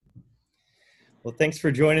Well, thanks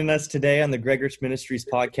for joining us today on the Gregorich Ministries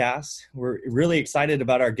podcast. We're really excited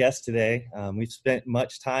about our guest today. We've spent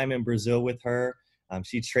much time in Brazil with her.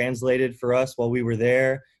 She translated for us while we were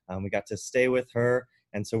there. We got to stay with her.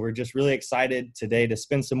 And so we're just really excited today to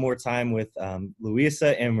spend some more time with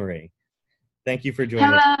Luisa Emery. Thank you for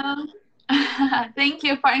joining us. Hello. Thank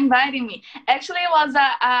you for inviting me. Actually, it was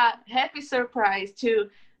a happy surprise to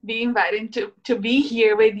be invited to be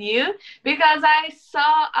here with you because I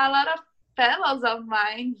saw a lot of fellows of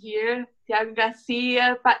mine here, Tiago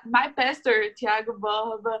Garcia, my pastor, Tiago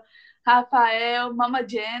Borba, Rafael, Mama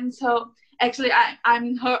Jen. So actually, I'm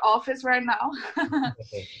in her office right now.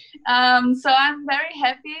 So I'm very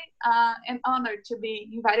happy and honored to be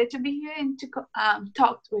invited to be here and to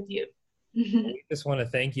talk with you. We just want to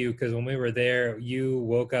thank you because when we were there, you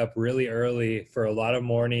woke up really early for a lot of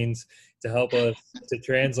mornings to help us to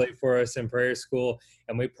translate for us in prayer school.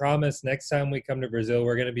 And we promise next time we come to Brazil,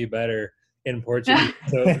 we're going to be better in Portuguese.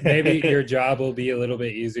 So maybe your job will be a little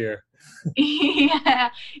bit easier. Yeah.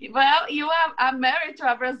 Well, I'm married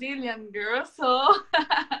to a Brazilian girl, so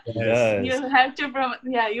Yes. you have to,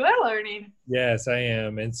 you are learning. Yes, I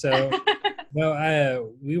am. And so,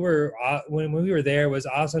 we were, when we were there, it was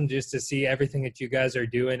awesome just to see everything that you guys are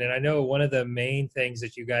doing. And I know one of the main things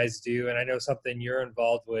that you guys do, and I know something you're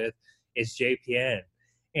involved with, is JPN.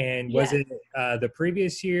 And was it the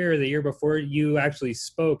previous year or the year before you actually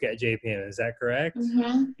spoke at JPN? Is that correct?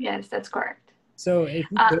 Mm-hmm. Yes, that's correct. So if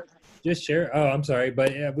you could just share, I'm sorry,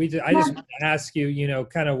 but I just want to ask you,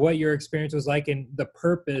 kind of what your experience was like and the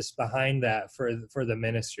purpose behind that for the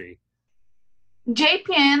ministry.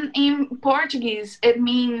 JPN in Portuguese, it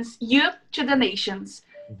means Youth to the Nations.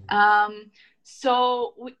 Mm-hmm.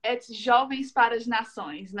 So it's Jovens para as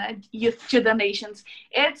Nações, né? Youth to the Nations.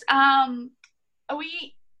 It's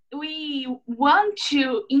we want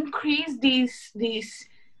to increase this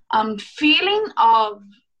feeling of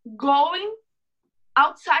going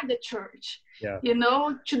outside the church,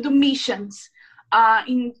 to do missions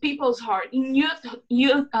in people's heart, in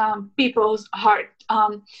youth people's heart.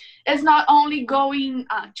 It's not only going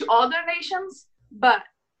to other nations, but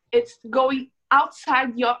it's going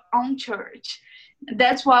outside your own church.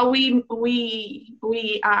 That's why we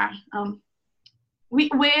are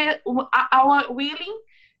our willing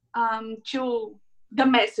to the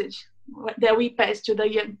message that we pass to the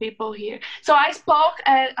young people here. So I spoke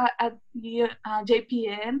at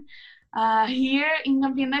JPN here in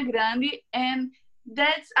Campina Grande, and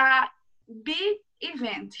that's a big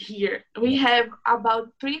event here. We have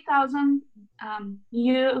about 3,000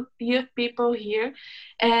 youth people here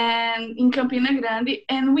and in Campina Grande,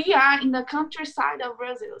 and we are in the countryside of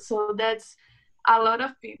Brazil. So that's a lot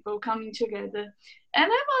of people coming together. And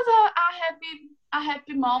it was a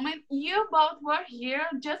happy moment. You both were here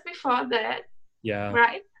just before that. Yeah.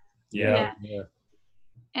 Right? Yeah.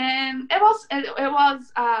 And it was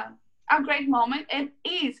a great moment, and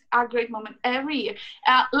is a great moment every year.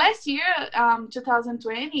 Last year,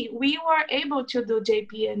 2020, we were able to do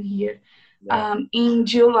JPN here in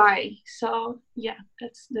July. So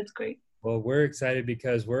that's great. Well, we're excited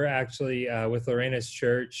because we're actually with Lorena's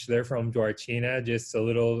church. They're from Duartina, just a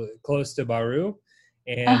little close to Bauru.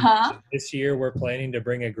 And this year we're planning to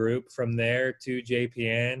bring a group from there to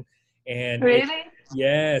JPN. And really?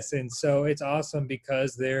 Yes. And so it's awesome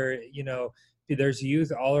because there's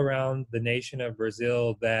youth all around the nation of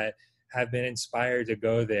Brazil that have been inspired to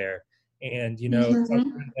go there. And,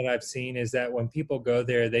 something that I've seen is that when people go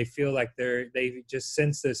there, they feel like they just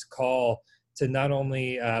sense this call to not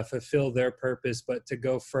only fulfill their purpose, but to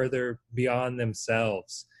go further beyond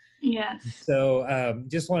themselves. Yes. So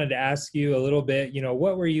just wanted to ask you a little bit,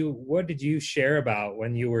 what did you share about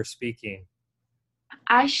when you were speaking?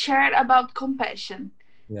 I shared about compassion.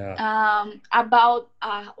 Yeah. About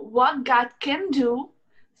what God can do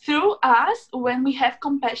through us when we have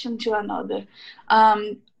compassion to another.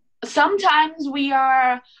 Sometimes we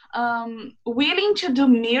are willing to do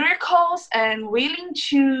miracles and willing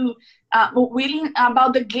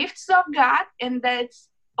about the gifts of God, and that's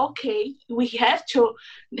okay. We have to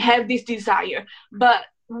have this desire, but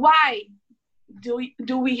why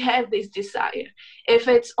do we have this desire? If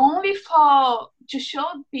it's only to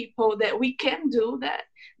show people that we can do that,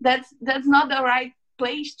 that's not the right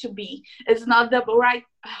place to be. It's not the right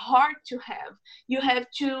heart to have. You have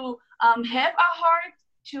to have a heart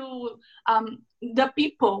to the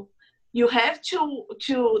people. You have to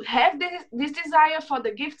have this desire for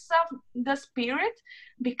the gifts of the Spirit,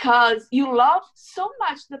 because you love so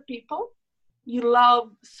much the people, you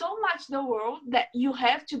love so much the world, that you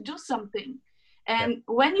have to do something. And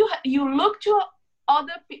when you look to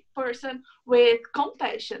other person with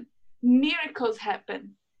compassion, miracles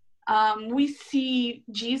happen. we see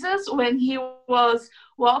Jesus when he was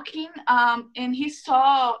walking, and he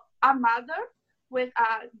saw a mother with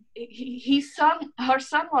his son. Her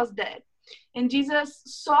son was dead, and Jesus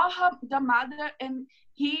saw the mother, and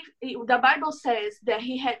the Bible says that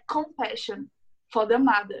he had compassion for the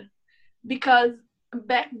mother, because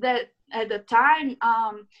back at the time,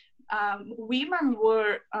 women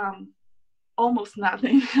were almost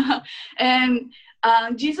nothing. And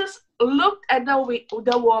Jesus looked at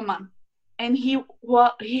the woman, and he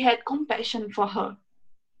had compassion for her.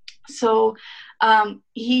 So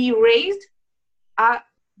he raised her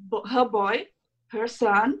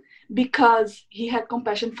son, because he had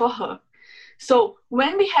compassion for her. So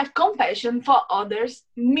when we have compassion for others,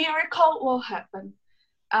 miracle will happen.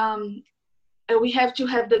 We have to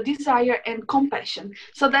have the desire and compassion.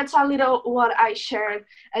 So that's a little what I shared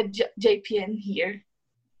at JPN here.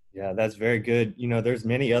 Yeah, that's very good. There's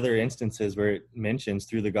many other instances where it mentions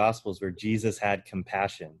through the Gospels where Jesus had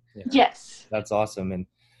compassion. Yeah. Yes. That's awesome. And,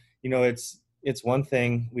 it's one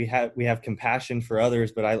thing we have compassion for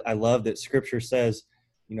others, but I love that Scripture says,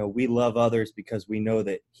 we love others because we know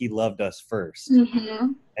that He loved us first.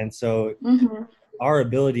 Mm-hmm. And so our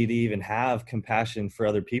ability to even have compassion for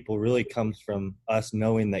other people really comes from us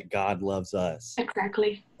knowing that God loves us.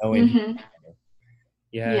 Exactly. Knowing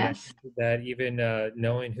Yeah, yes. that even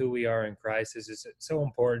knowing who we are in Christ is so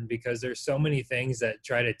important, because there's so many things that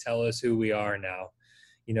try to tell us who we are now.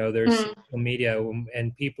 There's social media,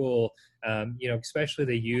 and people, especially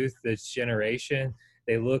the youth, this generation,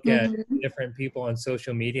 they look at different people on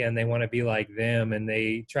social media and they want to be like them, and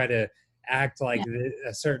they try to act like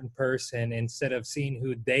a certain person instead of seeing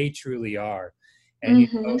who they truly are. And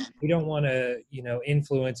we don't want to,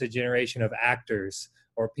 influence a generation of actors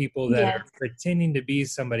or people that are pretending to be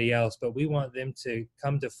somebody else, but we want them to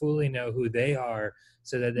come to fully know who they are,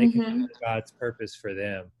 so that they can do God's purpose for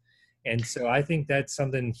them. And so I think that's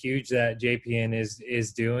something huge that JPN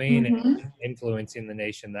is doing and influencing the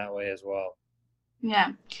nation that way as well.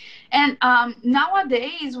 Yeah. And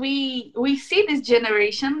nowadays we see this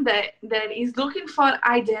generation that is looking for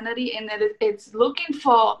identity, and that it's looking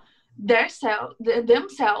for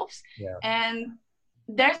themselves. Yeah. And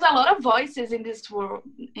there's a lot of voices in this world,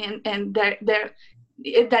 and that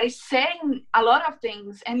is saying a lot of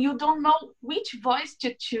things, and you don't know which voice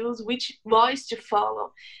to choose, which voice to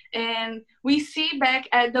follow. And we see back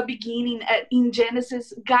at the beginning, in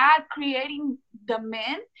Genesis, God creating the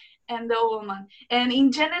man and the woman. And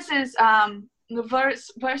in Genesis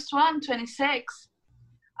verse 1:26,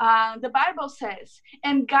 the Bible says,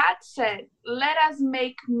 and God said, let us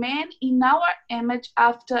make man in our image,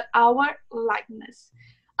 after our likeness.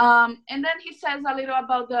 And then he says a little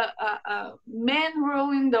about the men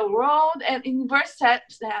ruling the world. And in verse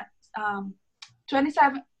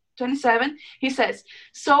 27, he says,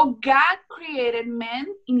 so God created man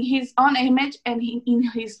in his own image, and in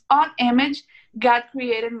his own image God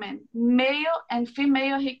created man, male and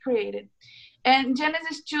female he created. And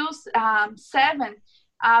Genesis 2:7,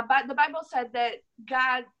 but the Bible said that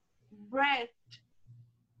God breathed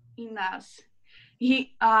in us.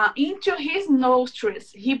 He into his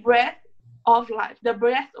nostrils he breathed of life, the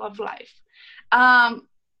breath of life.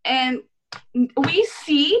 And we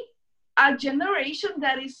see a generation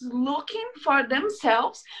that is looking for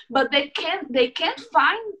themselves, but they can't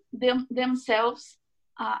find themselves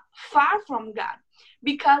far from God,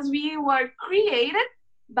 because we were created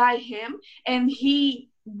by him and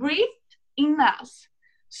he breathed in us.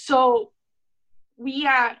 So we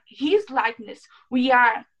are his likeness. We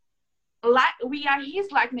are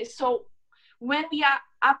his likeness. So when we are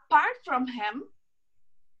apart from him,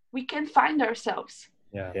 we can find ourselves.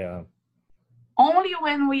 Yeah. Only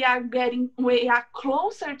when we are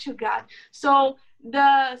closer to God. So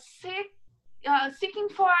the seeking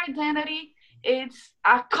for identity, it's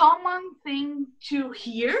a common thing to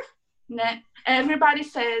hear. Everybody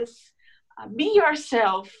says, be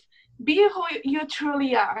yourself, be who you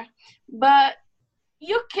truly are. But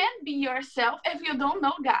you can't be yourself if you don't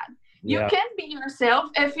know God. You can't be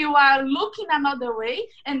yourself if you are looking another way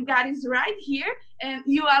and God is right here and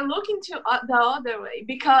you are looking to the other way,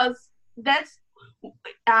 because that's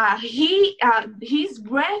his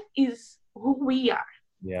breath is who we are.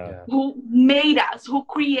 Yeah. Who made us, who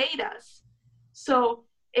created us. So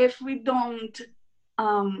if we don't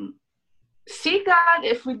see God,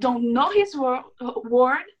 if we don't know his word,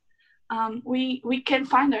 we can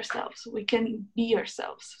find ourselves. We can be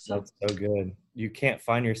ourselves. So. That's so good. You can't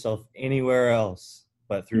find yourself anywhere else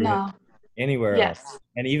but through him. Anywhere else.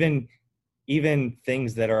 And even even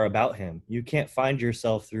things that are about him. You can't find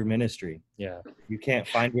yourself through ministry. Yeah. You can't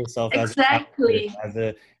find yourself Exactly.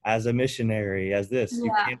 as a missionary, as this.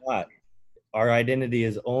 You Yeah. cannot. Our identity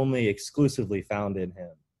is only exclusively found in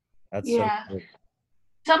him. That's so Yeah. good.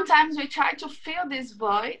 Sometimes we try to fill this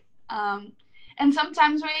void, and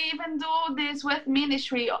sometimes we even do this with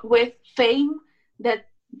ministry, with fame that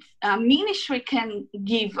ministry can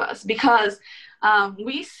give us, because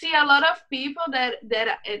we see a lot of people that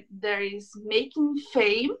there is making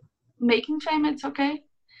fame. It's okay.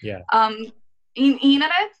 Yeah. In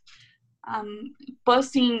internet,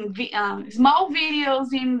 posting small videos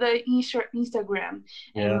in the Instagram,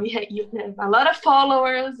 Yeah. and you have a lot of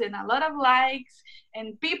followers and a lot of likes and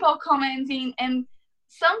people commenting, and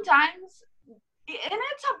sometimes, and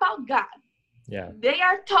it's about God. Yeah. They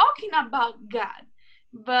are talking about God,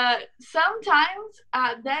 but sometimes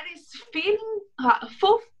that is feeling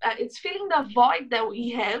it's filling the void that we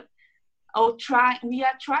have, or we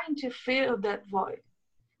are trying to fill that void.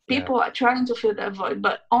 People are trying to fill that void,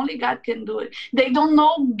 but only God can do it. They don't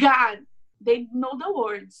know God. They know the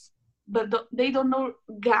words, but they don't know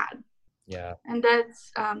God. Yeah. And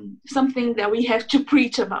that's something that we have to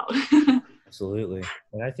preach about. Absolutely.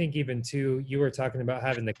 And I think even too, you were talking about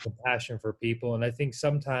having the compassion for people. And I think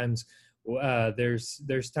sometimes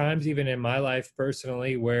there's times even in my life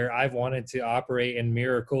personally where I've wanted to operate in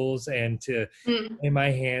miracles and to lay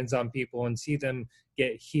my hands on people and see them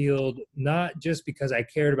get healed, not just because I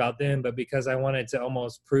cared about them, but because I wanted to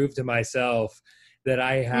almost prove to myself that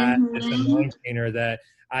I had this anointing, or that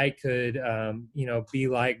I could, be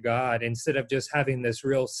like God, instead of just having this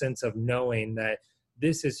real sense of knowing that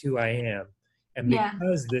this is who I am. And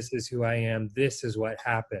because this is who I am, this is what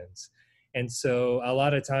happens. And so a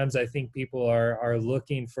lot of times I think people are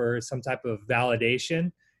looking for some type of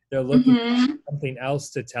validation. They're looking for something else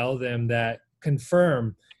to tell them that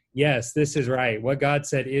confirm, yes, this is right. What God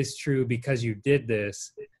said is true because you did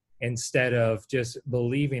this, instead of just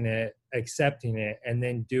believing it, accepting it, and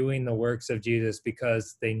then doing the works of Jesus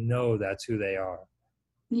because they know that's who they are.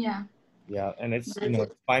 Yeah. Yeah, and it's,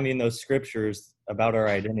 finding those scriptures about our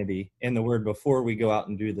identity in the word before we go out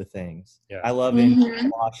and do the things. Yeah. I love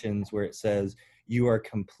in Colossians where it says, you are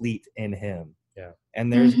complete in him. Yeah.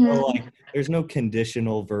 And there's no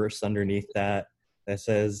conditional verse underneath that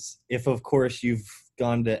says, if of course you've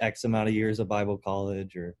gone to X amount of years of Bible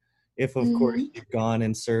college, or if of course you've gone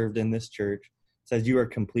and served in this church. It says you are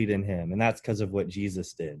complete in him. And that's because of what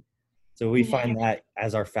Jesus did. So we find that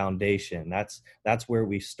as our foundation. That's where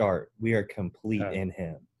we start. We are complete in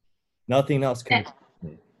him. Nothing else can.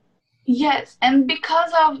 Yes, and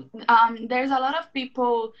because of there's a lot of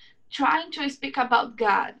people trying to speak about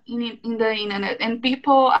God in the internet, and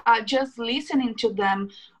people are just listening to them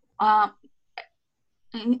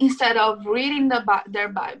instead of reading their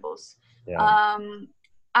Bibles. Yeah.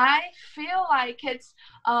 I feel like it's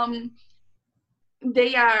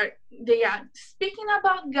they are speaking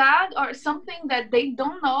about God or something that they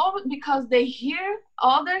don't know, because they hear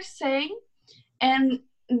others saying, and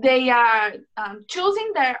they are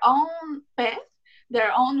choosing their own path,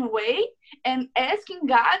 their own way, and asking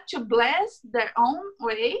God to bless their own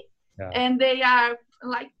way. And they are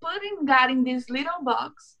like putting God in this little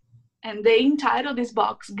box, and they entitle this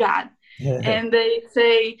box God. And they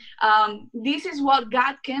say, this is what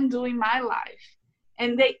God can do in my life.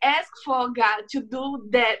 And they ask for God to do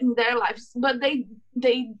that in their lives, but they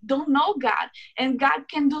don't know God, and God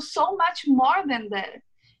can do so much more than that.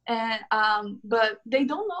 And but they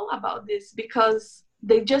don't know about this because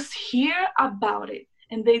they just hear about it,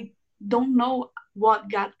 and they don't know what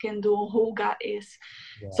God can do, who God is.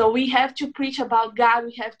 Yeah. So we have to preach about God.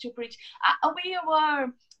 We have to preach. We were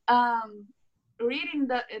reading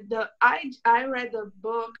I read the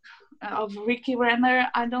book of Ricky Renner.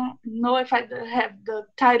 I don't know if I have the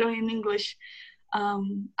title in English,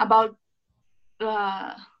 about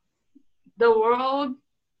the world.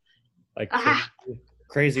 Like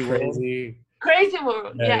Crazy world. Crazy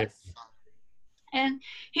world, yes. And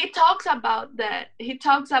he talks about that. He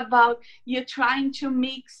talks about you trying to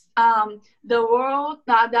mix the world,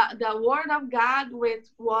 the word of God with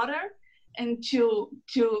water, and to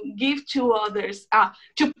give to others,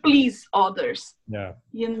 to please others. Yeah.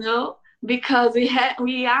 Because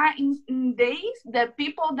we are in days that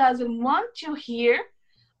people doesn't want to hear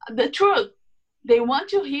the truth. They want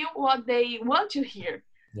to hear what they want to hear.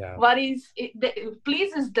 Yeah. What it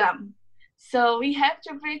pleases them. So we have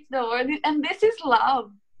to preach the word, and this is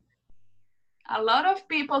love. A lot of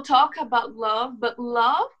people talk about love, but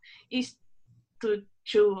love is to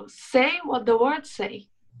say what the words say.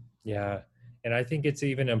 Yeah. And I think it's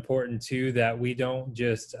even important too that we don't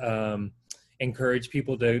just encourage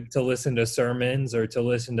people to listen to sermons or to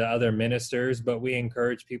listen to other ministers, but we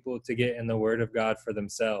encourage people to get in the Word of God for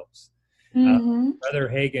themselves. Brother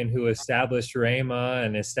Hagin, who established Rhema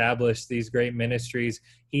and established these great ministries,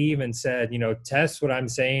 he even said, test what I'm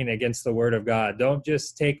saying against the Word of God. Don't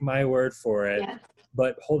just take my word for it,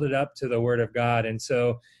 but hold it up to the Word of God. And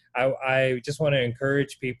so I just want to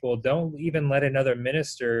encourage people, don't even let another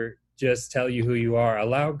minister just tell you who you are.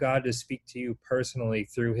 Allow God to speak to you personally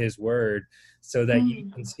through His Word so that you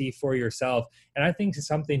can see for yourself. And I think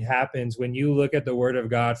something happens when you look at the Word of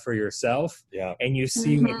God for yourself and you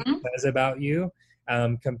see what He says about you,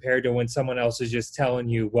 compared to when someone else is just telling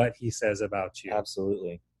you what He says about you.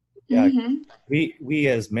 Absolutely. Yeah. We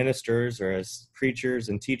as ministers or as preachers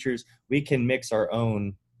and teachers, we can mix our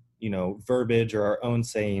own, verbiage or our own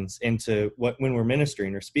sayings into when we're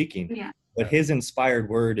ministering or speaking. Yeah. But His inspired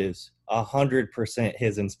word is 100%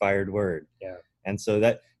 His inspired word. Yeah. And so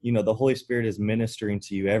that, the Holy Spirit is ministering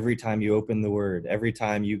to you every time you open the Word, every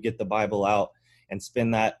time you get the Bible out and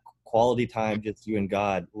spend that quality time just you and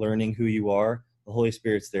God, learning who you are. The Holy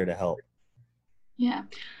Spirit's there to help. Yeah.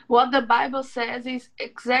 What the Bible says is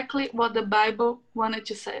exactly what the Bible wanted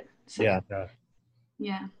to say. Yeah.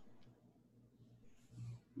 Yeah.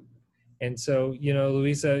 And so,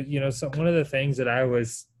 Luisa, one of the things that I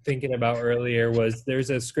was thinking about earlier was there's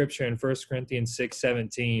a scripture in 1 Corinthians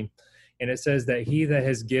 6:17, and it says that he that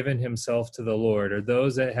has given himself to the Lord, or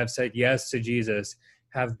those that have said yes to Jesus,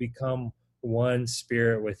 have become one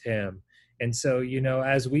spirit with Him. And so,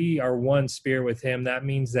 as we are one spirit with Him, that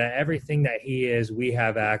means that everything that He is, we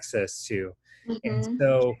have access to. And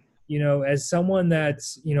so, as someone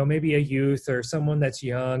that's, maybe a youth or someone that's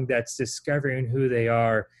young, that's discovering who they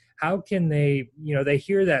are, how can they, they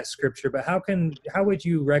hear that scripture, but how would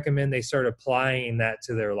you recommend they start applying that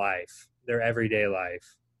to their life, their everyday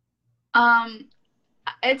life?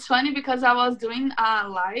 It's funny because I was doing a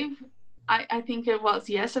live, I think it was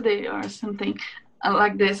yesterday or something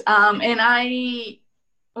like this. And I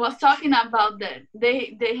was talking about that.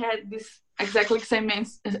 They had this exactly same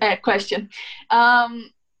question.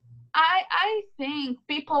 I think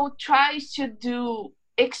people try to do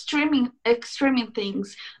extreme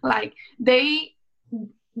things, like they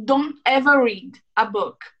don't ever read a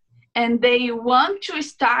book and they want to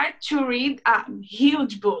start to read a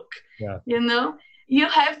huge book. You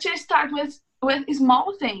have to start with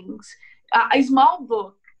small things, a small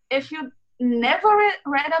book. If you never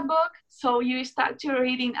read a book, so you start to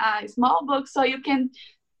reading a small book so you can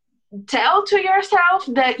tell to yourself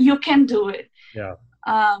that you can do it.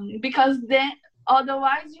 Because then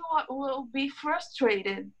otherwise you will be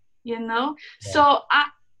frustrated, So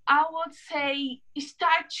I would say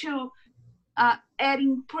start to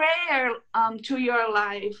adding prayer to your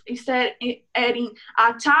life. Instead adding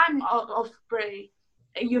a time of pray.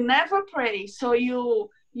 You never pray, so you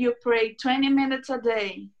pray 20 minutes a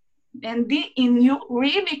day, and you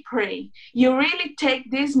really pray. You really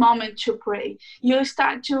take this moment to pray. You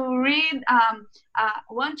start to read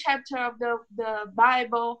one chapter of the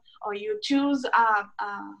Bible, or you choose a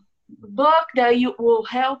book that will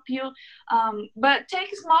help you. But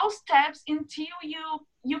take small steps until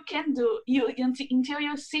you can do until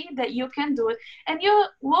you see that you can do it, and you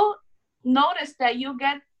will notice that you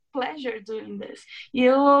get pleasure doing this.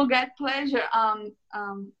 You will get pleasure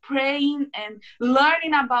praying and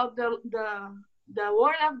learning about the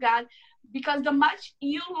Word of God, because the much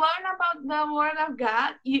you learn about the Word of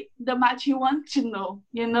God, the much you want to know.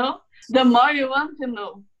 The more you want to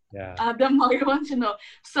know. The more you want to know.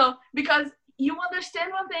 So because you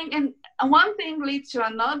understand one thing, and one thing leads to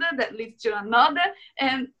another, that leads to another,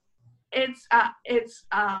 and it's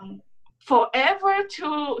forever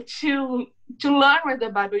to learn with the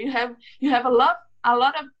Bible. You have a lot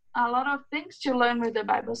of things to learn with the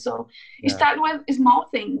Bible. So you start with small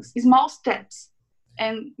things, small steps,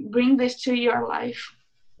 and bring this to your life.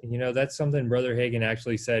 That's something Brother Hagin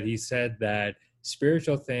actually said. He said that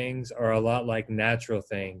spiritual things are a lot like natural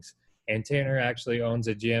things. And Tanner actually owns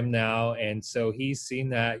a gym now, and so he's seen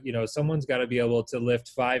that someone's got to be able to lift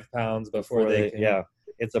 5 pounds before they can. Yeah,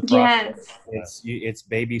 it's a process. It's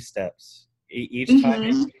baby steps. Each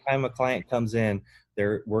time a client comes in,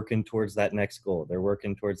 they're working towards that next goal. They're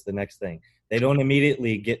working towards the next thing. They don't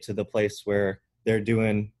immediately get to the place where they're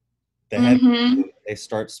doing the heavy. They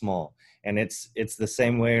start small, and it's the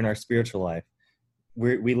same way in our spiritual life.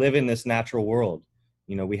 We live in this natural world.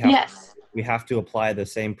 We have to apply the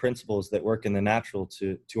same principles that work in the natural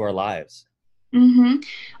to our lives.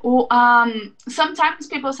 Well, sometimes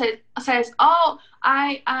people says, "Oh,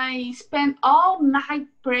 I spent all night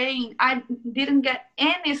praying. I didn't get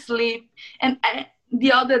any sleep." And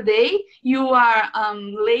the other day you are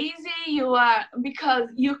lazy, you are because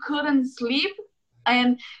you couldn't sleep,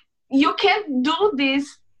 and you can't do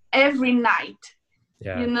this every night.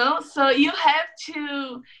 Yeah. So you have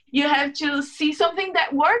to see something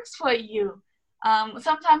that works for you.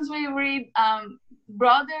 Sometimes we read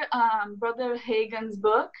brother Hagen's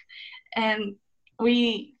book, and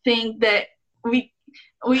we think that I'm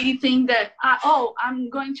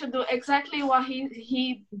going to do exactly what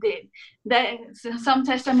he did. There's some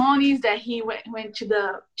testimonies that he went to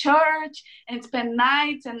the church and spent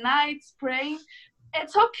nights and nights praying.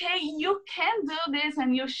 It's okay, you can do this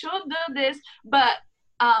and you should do this, but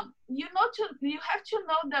you have to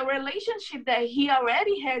know the relationship that he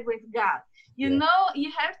already had with God. You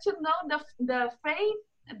have to know the faith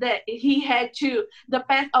that he had to, the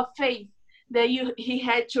path of faith that he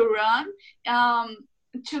had to run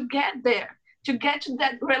to get there, to get to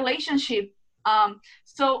that relationship.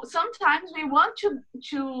 So sometimes we want to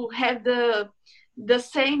have the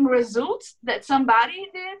same results that somebody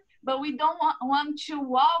did, but we don't want to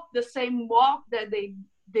walk the same walk that they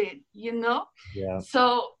did, Yeah.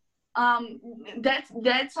 So that's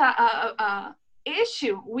a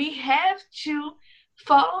issue. We have to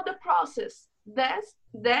follow the process. That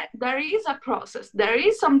there is a process. There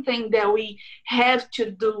is something that we have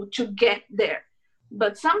to do to get there.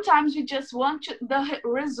 But sometimes we just want the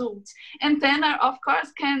results. And Tanner, of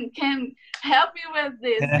course, can help you with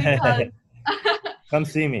this because come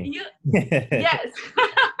see me. Yes.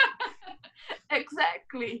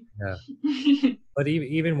 Exactly. Yeah. But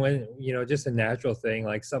even when, just a natural thing,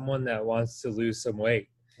 like someone that wants to lose some weight,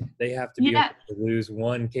 they have to be able to lose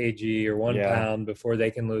 1 kg or 1 pound before they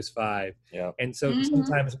can lose 5. Yeah. And so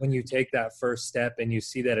sometimes when you take that first step and you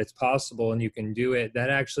see that it's possible and you can do it, that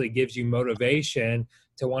actually gives you motivation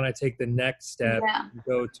to want to take the next step and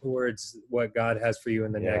go towards what God has for you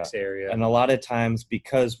in the next area. And a lot of times,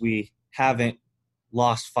 because we haven't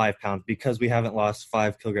lost 5 pounds, because we haven't lost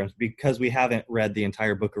 5 kilograms, because we haven't read the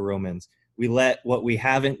entire book of Romans, we let what we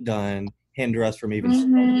haven't done hinder us from even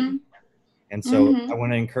starting. And so I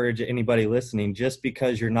want to encourage anybody listening, just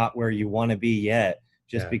because you're not where you want to be yet,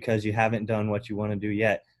 just because you haven't done what you want to do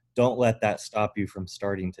yet, don't let that stop you from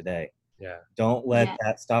starting today. Yeah. Don't let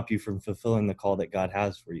that stop you from fulfilling the call that God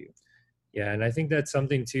has for you. Yeah, and I think that's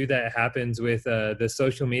something too that happens with the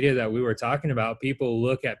social media that we were talking about. People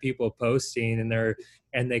look at people posting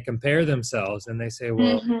and they compare themselves and they say,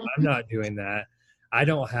 "Well, I'm not doing that. I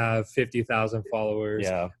don't have 50,000 followers.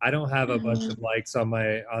 Yeah. I don't have a bunch of likes on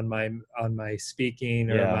my speaking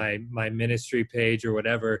or my ministry page or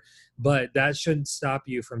whatever." But that shouldn't stop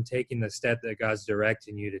you from taking the step that God's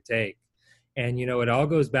directing you to take. And, it all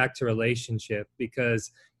goes back to relationship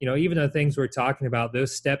because, even the things we're talking about,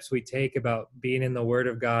 those steps we take about being in the Word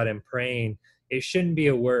of God and praying, it shouldn't be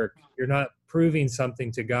a work. You're not proving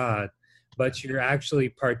something to God, but you're actually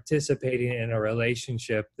participating in a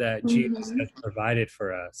relationship that Jesus has provided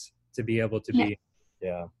for us to be able to be.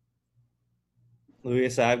 Yeah.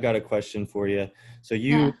 Luisa, I've got a question for you. So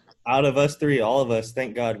out of us 3, all of us,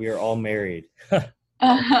 thank God we are all married.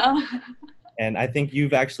 And I think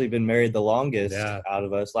you've actually been married the longest out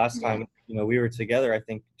of us. Last time, we were together, I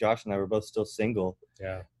think Josh and I were both still single.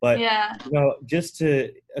 Yeah. But, just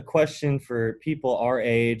a question for people our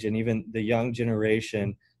age and even the young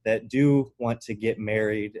generation that do want to get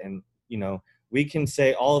married. And, we can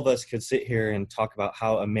say, all of us could sit here and talk about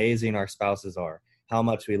how amazing our spouses are, how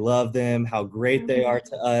much we love them, how great they are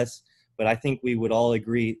to us. But I think we would all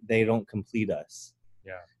agree they don't complete us.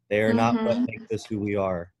 Yeah. They are not what makes us who we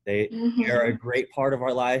are. They are a great part of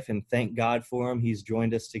our life, and thank God for them. He's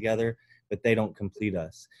joined us together, but they don't complete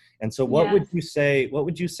us. And so what would you say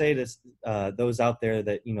to those out there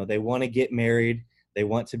that, they want to get married, they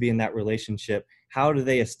want to be in that relationship? How do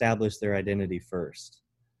they establish their identity first?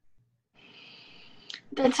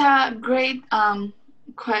 That's a great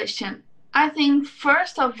question. I think,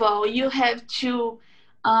 first of all, you have to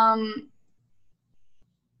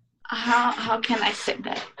how can I say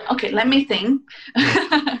that? Okay, let me think.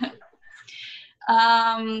 I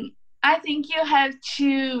think you have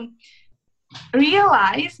to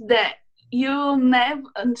realize that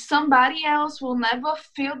somebody else will never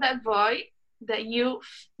fill that void that you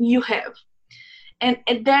have, and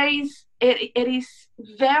it is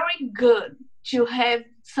very good to have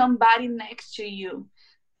somebody next to you,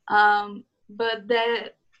 but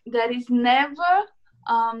that is never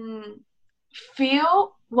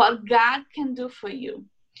feel what God can do for you.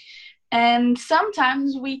 And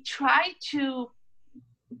sometimes we try to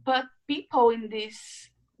put people in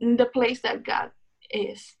the place that God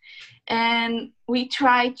is, and we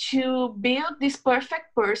try to build this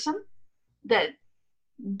perfect person that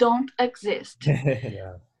don't exist.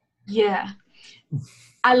 Yeah. Yeah.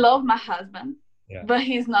 I love my husband, Yeah. but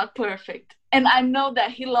he's not perfect. And I know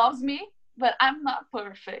that he loves me, but I'm not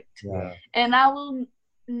perfect. Yeah. And I will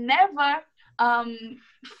never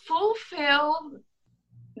fulfill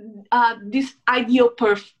this ideal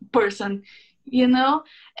person, you know.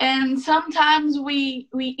 And sometimes we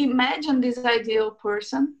imagine this ideal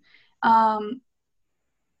person, and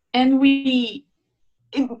that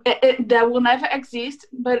will never exist,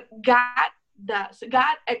 but God does.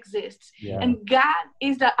 God exists. Yeah. And God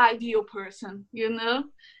is the ideal person, you know.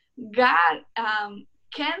 God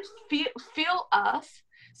can feel us,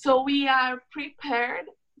 so we are prepared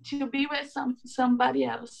to be with somebody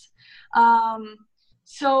else.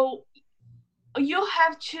 So you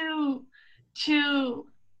have to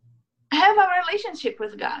have a relationship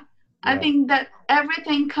with God. I think that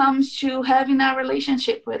everything comes to having a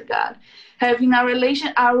relationship with God, having a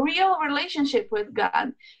real relationship with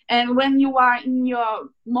God. And when you are in your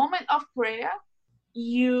moment of prayer,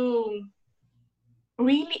 you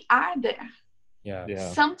really are there. Yeah.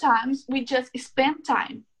 Sometimes we just spend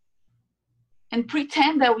time and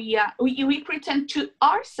pretend that we pretend to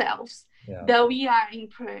ourselves that we are in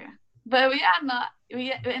prayer, but we are not.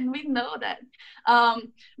 And we know that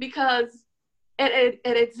because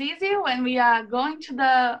it's easy when we are going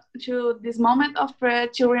to this moment of prayer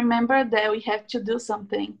to remember that we have to do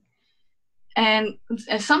something. And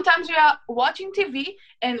sometimes we are watching TV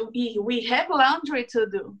and we have laundry to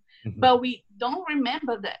do, but we don't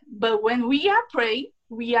remember that. But when we are praying,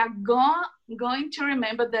 we are going to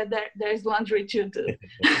remember that there's laundry to do.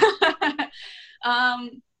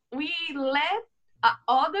 We let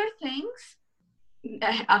other things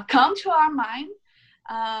come to our mind,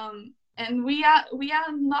 and we are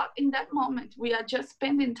not in that moment. We are just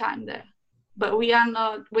spending time there, but we are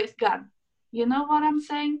not with God. You know what I'm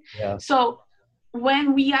saying? Yeah. So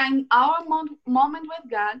when we are in our moment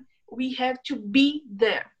with God, we have to be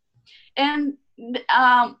there. And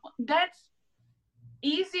that's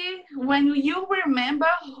easy when you remember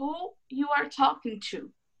who you are talking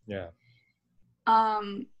to. Yeah.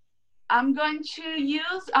 I'm going to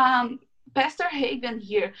use Pastor Hagen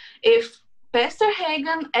here. If Pastor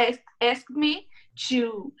Hagen asked me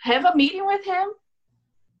to have a meeting with him,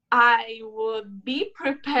 I would be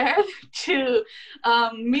prepared to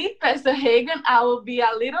meet Pastor Hagen. I will be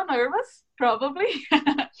a little nervous, probably,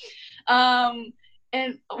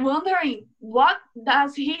 and wondering what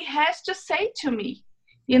does he has to say to me,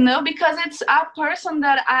 you know, because it's a person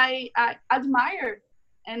that I admire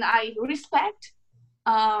and I respect.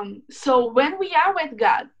 So when we are with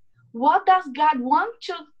God, what does God want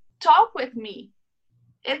to talk with me?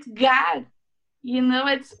 It's God, you know,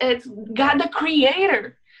 it's God the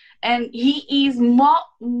Creator, and He is more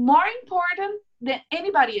important than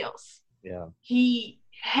anybody else. Yeah. He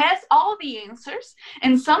has all the answers,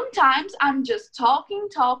 and sometimes I'm just talking,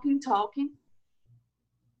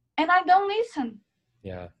 and I don't listen.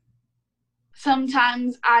 Yeah.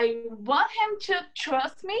 Sometimes I want Him to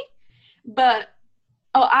trust me, but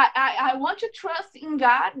I want to trust in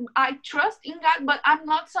God. I trust in God, but I'm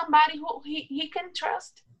not somebody who he can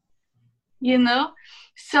trust, you know?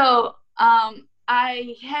 So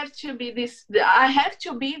I have to be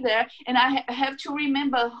there, and I have to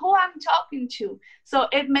remember who I'm talking to. So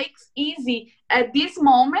it makes easy at this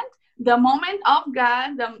moment, the moment of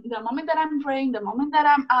God, the moment that I'm praying, the moment that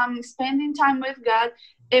I'm spending time with God,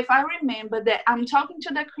 if I remember that I'm talking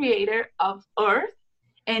to the Creator of earth,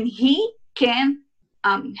 and He can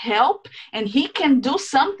help, and He can do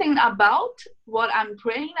something about what I'm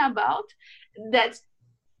praying about, that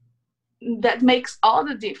makes all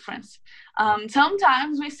the difference.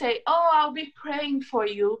 Sometimes we say, oh, I'll be praying for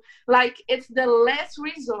you, like it's the last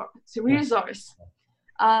resource.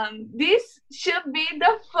 This should be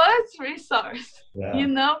the first resource, you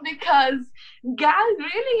know, because God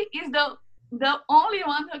really is the only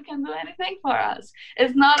one who can do anything for us.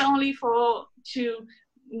 It's not only to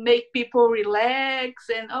make people relax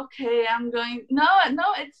and okay, I'm going. No,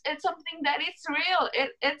 it's something that is real.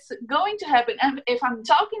 It's going to happen. And if I'm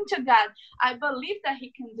talking to God, I believe that He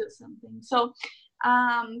can do something. So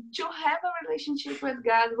to have a relationship with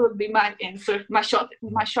God would be my answer. My short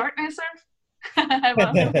answer. Have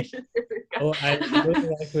a relationship with God. Well, I really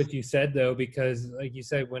like what you said, though, because like you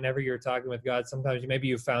said, whenever you're talking with God, sometimes maybe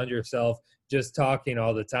you found yourself just talking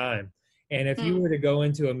all the time. And if you were to go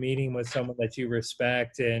into a meeting with someone that you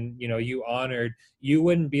respect and, you know, you honored, you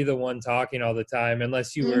wouldn't be the one talking all the time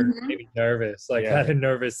unless you were maybe nervous, like had a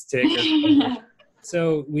nervous tick or something.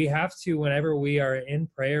 So we have to, whenever we are in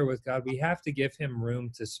prayer with God, we have to give Him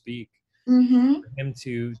room to speak. Mm-hmm. for him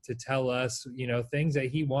to tell us, things that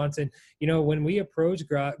he wants. And, when we approach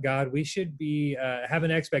God, we should be have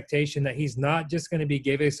an expectation that he's not just going to be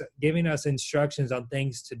giving us instructions on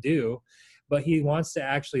things to do, but he wants to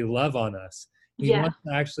actually love on us. He Yeah. wants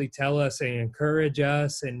to actually tell us and encourage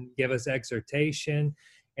us and give us exhortation.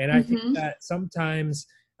 And I think Mm-hmm. that sometimes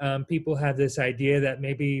people have this idea that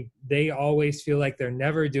maybe they always feel like they're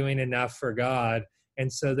never doing enough for God,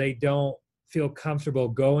 and so they don't feel comfortable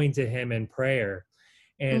going to him in prayer.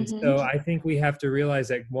 And Mm-hmm. so I think we have to realize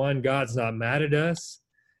that, one, God's not mad at us.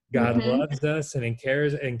 God Mm-hmm. loves us and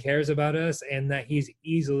cares about us, and that he's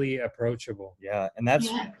easily approachable. Yeah, and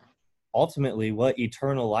that's Yeah. ultimately what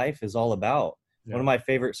eternal life is all about. Yeah. One of my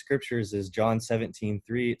favorite scriptures is John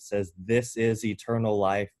 17:3. It says, "This is eternal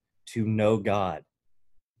life, to know God."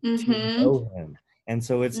 To Mm-hmm. know him. And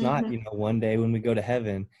so it's not, Mm-hmm. one day when we go to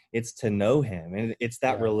heaven, it's to know him. And it's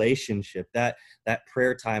that Yeah. relationship, that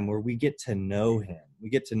prayer time where we get to know him. We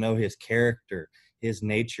get to know his character, his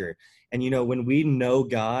nature. And when we know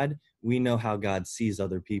God, we know how God sees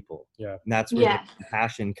other people. Yeah. And that's where Yeah. the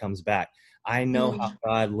compassion comes back. I know how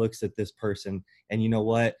God looks at this person, and you know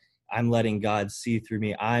what? I'm letting God see through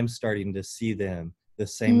me. I'm starting to see them the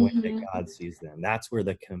same way that Mm-hmm. God sees them. That's where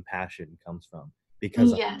the compassion comes from,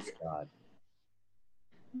 because of Yes. God.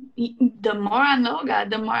 The more I know God,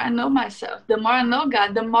 the more I know myself. The more I know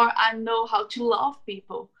God, the more I know how to love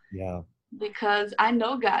people. Yeah. Because I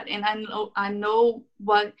know God, and I know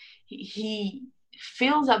what he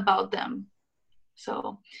feels about them.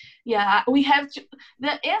 So yeah, we have to,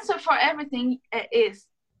 the answer for everything is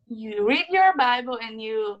you read your Bible and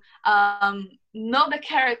you know the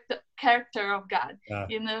character of God. Yeah.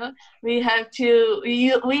 We have to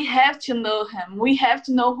know him. We have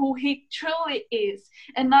to know who he truly is,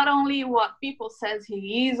 and not only what people says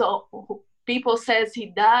he is or who people says he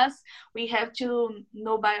does. We have to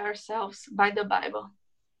know by ourselves, by the Bible.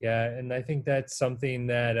 Yeah, and I think that's something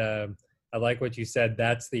that I like what you said.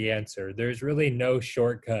 That's the answer. There's really no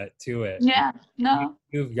shortcut to it. Yeah. No.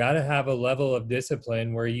 You've got to have a level of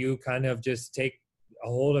discipline where you kind of just take a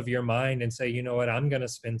hold of your mind and say, you know what, I'm going to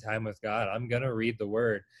spend time with God. I'm going to read the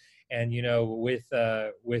word. And, with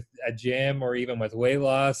a gym or even with weight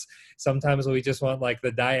loss, sometimes we just want like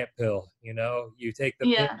the diet pill, you take the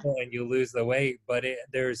Yeah. pill and you lose the weight, but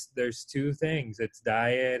there's two things. It's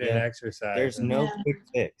diet and exercise. There's no quick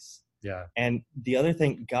fix. Yeah. And the other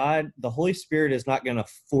thing, God, the Holy Spirit is not going to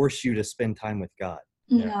force you to spend time with God.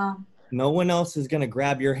 Yeah. No one else is going to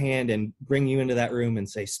grab your hand and bring you into that room and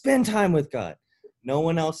say, spend time with God. No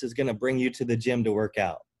one else is going to bring you to the gym to work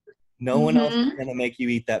out. No one else is going to make you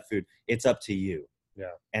eat that food. It's up to you. Yeah.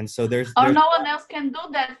 And so there's no one else can do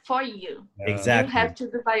that for you. Exactly. You have to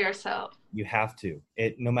do by yourself. You have to.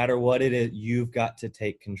 No matter what it is, you've got to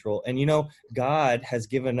take control. And God has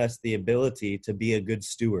given us the ability to be a good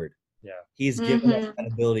steward. Yeah. He's given us that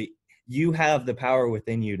ability. You have the power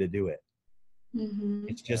within you to do it.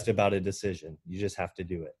 It's just about a decision. You just have to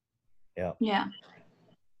do it. Yeah. Yeah.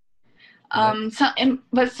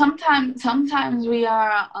 But sometimes we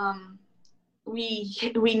are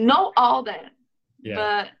we know all that,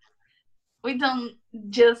 but we don't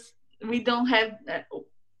just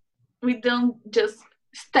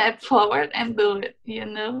step forward and do it.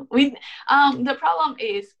 We the problem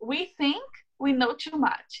is we think we know too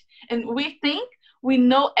much, and we think we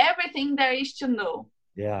know everything there is to know.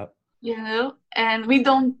 Yeah. And we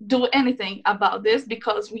don't do anything about this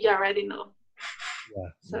because we already know. Yeah.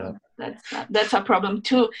 So that's a problem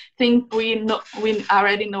too. Think we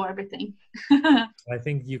already know everything. I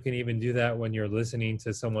think you can even do that when you're listening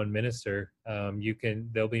to someone minister.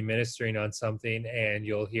 They'll be ministering on something and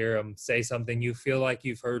you'll hear them say something you feel like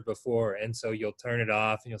you've heard before. And so you'll turn it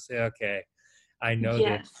off and you'll say, okay, I know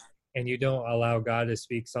this. And you don't allow God to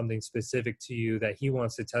speak something specific to you that he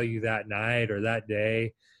wants to tell you that night or that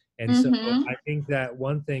day. And so I think that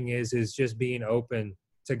one thing is just being open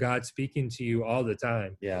to God speaking to you all the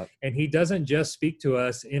time. Yeah. And he doesn't just speak to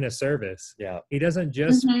us in a service. Yeah. He doesn't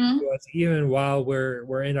just speak to us even while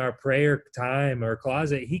we're in our prayer time or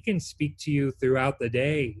closet. He can speak to you throughout the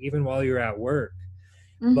day, even while you're at work.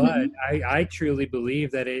 But I truly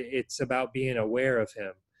believe that it's about being aware of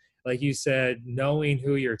him. Like you said, knowing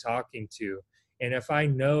who you're talking to. And if I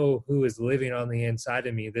know who is living on the inside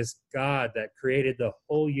of me, this God that created the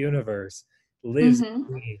whole universe lives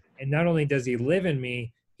in me. And not only does he live in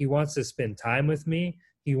me, he wants to spend time with me.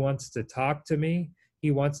 He wants to talk to me. He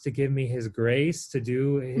wants to give me his grace to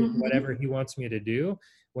do whatever he wants me to do.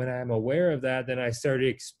 When I'm aware of that, then I started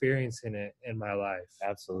experiencing it in my life.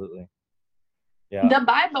 Absolutely. Yeah. The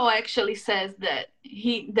Bible actually says that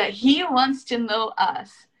he wants to know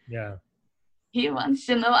us. Yeah. He wants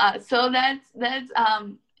to know us. So that's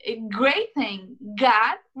a great thing.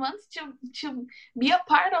 God wants to be a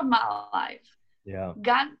part of my life. Yeah.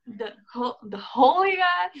 God, the Holy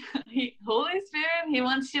God, Holy Spirit, He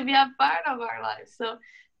wants to be a part of our life. So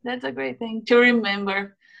that's a great thing to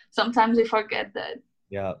remember. Sometimes we forget that.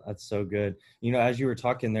 Yeah, that's so good. You know, as you were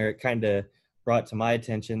talking there, it kind of brought to my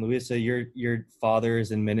attention, Luisa, your father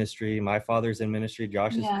is in ministry. My father's in ministry.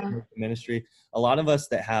 Josh is in ministry. A lot of us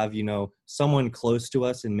that have, you know, someone close to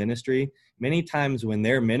us in ministry, many times when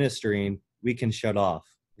they're ministering, we can shut off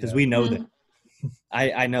because we know them.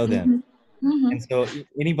 I know them. And so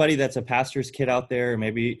anybody that's a pastor's kid out there, or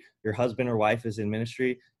maybe your husband or wife is in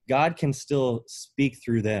ministry, God can still speak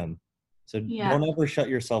through them. So don't ever shut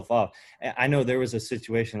yourself off. I know there was a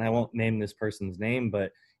situation, I won't name this person's name,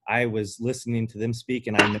 but I was listening to them speak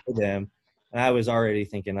and I know them, and I was already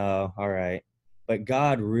thinking, oh, all right. But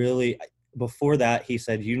God really, before that, He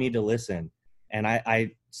said, you need to listen. And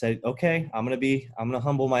I said, okay, I'm going to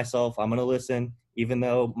humble myself. I'm going to listen, even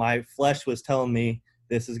though my flesh was telling me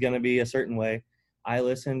this is going to be a certain way. I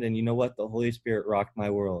listened, and you know what? The Holy Spirit rocked my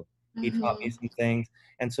world. He taught me some things.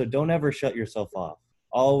 And so don't ever shut yourself off.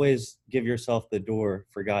 Always give yourself the door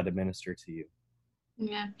for God to minister to you.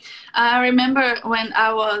 Yeah. I remember when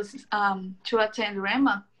I was to attend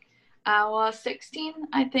Rhema, I was 16,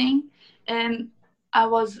 I think. And I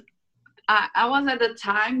was at the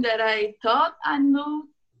time that I thought I knew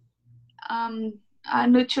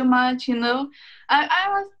too much, you know. I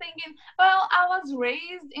was thinking, well, I was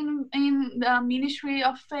raised in the ministry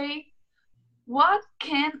of faith. What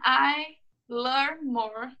can I learn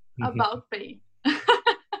more about faith?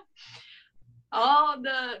 All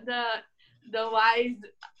the wise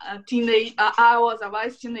teenage. I was a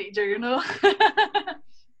wise teenager, you know.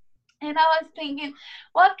 And I was thinking,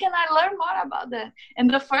 what can I learn more about that? And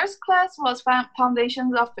the first class was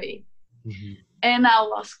Foundations of Faith. And I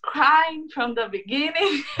was crying from the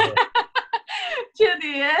beginning to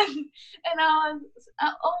the end. And I was,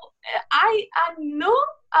 I knew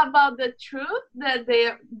about the truth that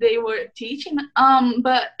they were teaching,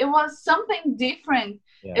 but it was something different.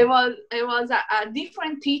 Yeah. It was a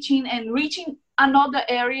different teaching and reaching another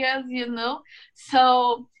areas, you know.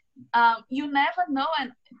 So you never know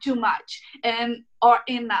too much or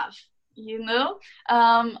enough, you know.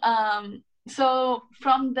 So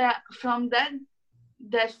from that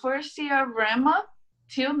first year of Rhema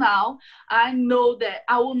till now, I know that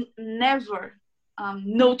I will never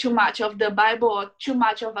know too much of the Bible or too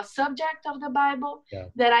much of a subject of the Bible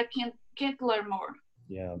that I can't learn more.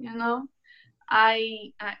 Yeah, you know,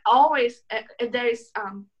 I always there is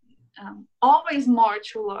always more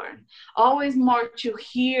to learn, always more to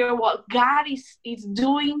hear what God is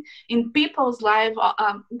doing in people's life.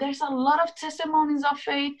 There's a lot of testimonies of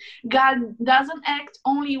faith. God doesn't act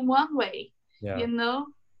only one way. Yeah. You know,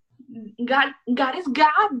 God is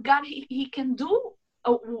God. God, he can do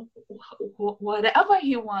whatever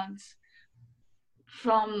He wants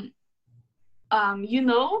from, you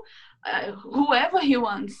know, whoever He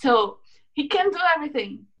wants. So He can do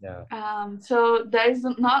everything. Yeah. So there is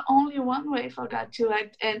not only one way for God to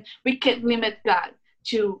act, and we can't limit God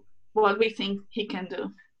to what we think He can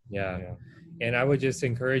do. Yeah. And I would just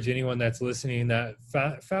encourage anyone that's listening that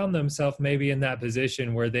found themselves maybe in that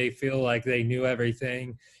position where they feel like they knew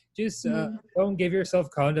everything. Just don't give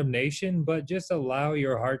yourself condemnation, but just allow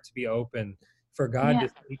your heart to be open for God to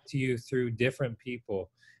speak to you through different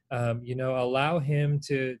people. You know, allow Him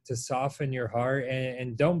to soften your heart,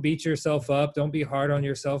 and don't beat yourself up. Don't be hard on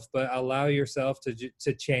yourself, but allow yourself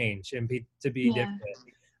to change and be different.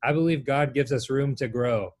 I believe God gives us room to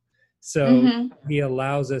grow. So He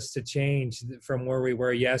allows us to change from where we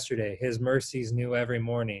were yesterday. His mercies new every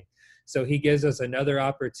morning. So He gives us another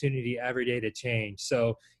opportunity every day to change.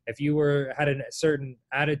 So if you had a certain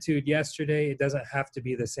attitude yesterday, it doesn't have to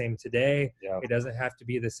be the same today. Yeah. It doesn't have to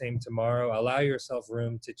be the same tomorrow. Allow yourself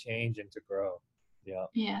room to change and to grow. Yeah.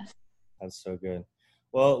 Yes. That's so good.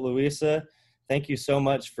 Well, Luisa, thank you so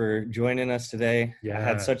much for joining us today. Yeah. I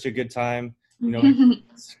had such a good time. You know,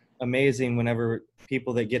 it's amazing whenever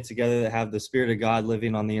people that get together that have the Spirit of God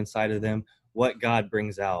living on the inside of them, what God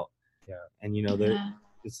brings out. Yeah. And, you know,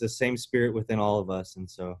 it's the same Spirit within all of us. And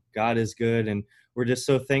so God is good. And we're just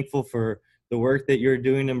so thankful for the work that you're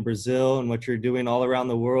doing in Brazil and what you're doing all around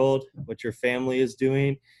the world, what your family is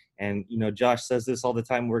doing. And, you know, Josh says this all the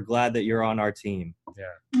time. We're glad that you're on our team.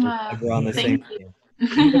 Yeah. We're on the same team.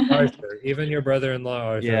 Even Arthur, even your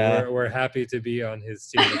brother-in-law, Arthur, we're happy to be on his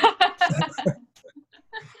team.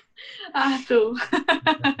 Arthur.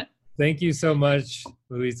 Thank you so much,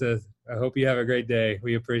 Luisa. I hope you have a great day.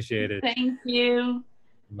 We appreciate it. Thank you.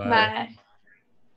 Bye. Bye.